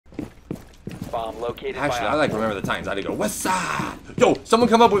bomb located. Actually, I like Remember the Titans. I had to go West Side. Yo, someone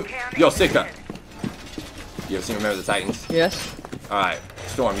come up with. Yo, Sika. You ever seen Remember the Titans? Yes. All right,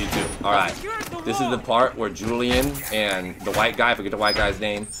 Storm, you too. All right, this is the part where Julian and the white guy, I forget the white guy's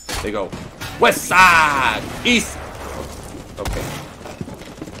name, they go West Side, East. Okay.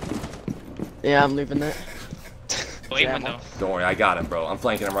 Yeah, I'm leaving that. Wait, window. Don't worry, I got him, bro. I'm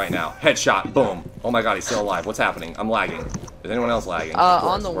flanking him right now. Headshot, boom. Oh my god, he's still alive. What's happening? I'm lagging. Is anyone else lagging? Of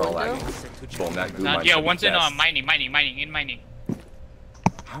course, on the we're all window? lagging. Boom, that goo might Yeah, be one's in best. mining, in mining.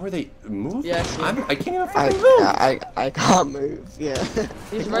 How are they moving? Yeah, I can't even fucking move. I can't move. Yeah.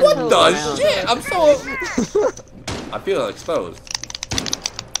 He's right What to the around. shit? I'm so. I feel exposed.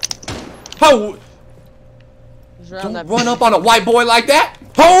 How? He's around Don't that. run up on a white boy like that!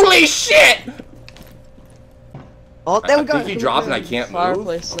 Holy shit! Oh, there we I go. think he dropped and I can't move.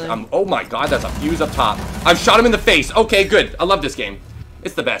 Fireplace thing. Oh my god, that's a fuse up top. I've shot him in the face. Okay, good. I love this game.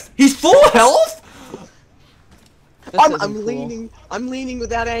 It's the best. He's full health? I'm leaning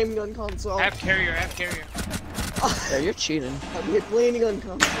without aiming on console. Have carrier. Yeah, you're cheating. I'm leaning on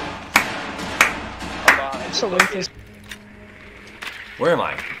console. So wait. Where am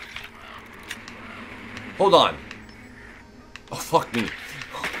I? Hold on. Oh, fuck me. Your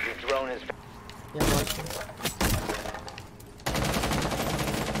drone is. Yeah, I'm watching.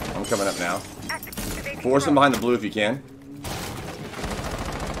 I'm coming up now. Force him behind the blue if you can.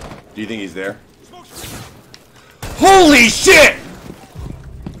 Do you think he's there? Holy shit!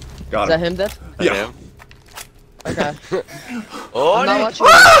 Got Is that him, Dev? Yeah. Okay. Oh, I'm not no. watching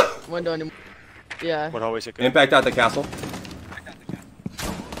the window anymore. Yeah. What hallway sector? Impact out the castle.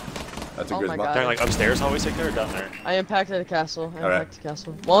 That's a Oh good my spot. God. Kind of like upstairs hallway sector or down there? I impacted the castle. I Alright. impacted the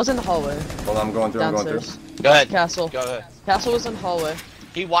castle. One was in the hallway. Hold on, I'm going through. Downstairs. Go ahead. Castle. Go ahead. Castle was in hallway.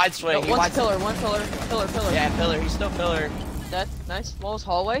 He wide swing. No, He one's wide pillar. One pillar. Pillar. Yeah, pillar. He's still pillar. Dead. Nice. One was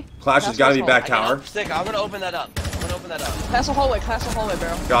hallway. Clash has got to be back I tower. got stick. I'm gonna open that up. Castle hallway. Castle hallway,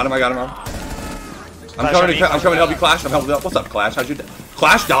 barrel. Got him. I'm coming to help you, Clash. I'm helping you. What's up, Clash? How'd you die?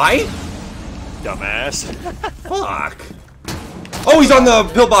 Clash die? Dumbass. Fuck. Oh, he's on the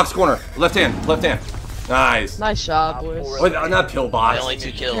pillbox corner. Left hand. Nice. Nice job, boys. Wait, not pillbox. Only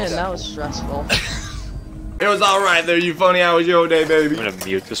 2 kills. Man, that was stressful. It was alright there, you funny. How was your day, baby? I'm gonna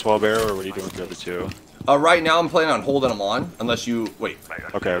mute this wall barrel, or what are you doing with the other two? Right now I'm planning on holding them on, unless you wait.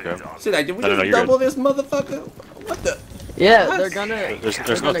 Okay. See that? Did we No, just you're double this motherfucker? What the? Yeah, What? they're gonna.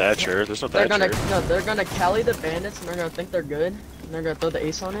 There's no thatcher. There's no They're thatcher. gonna. No, they're gonna cally the bandits, and they're gonna think they're good. And they're gonna throw the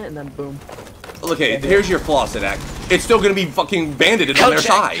ace on it, and then boom. Look, hey, here's your flaw, Sidak. It's still gonna be fucking banded on their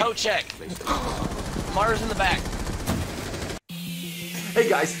side. Coat check. Mars in the back. Hey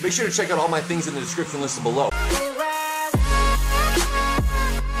guys, make sure to check out all my things in the description listed below.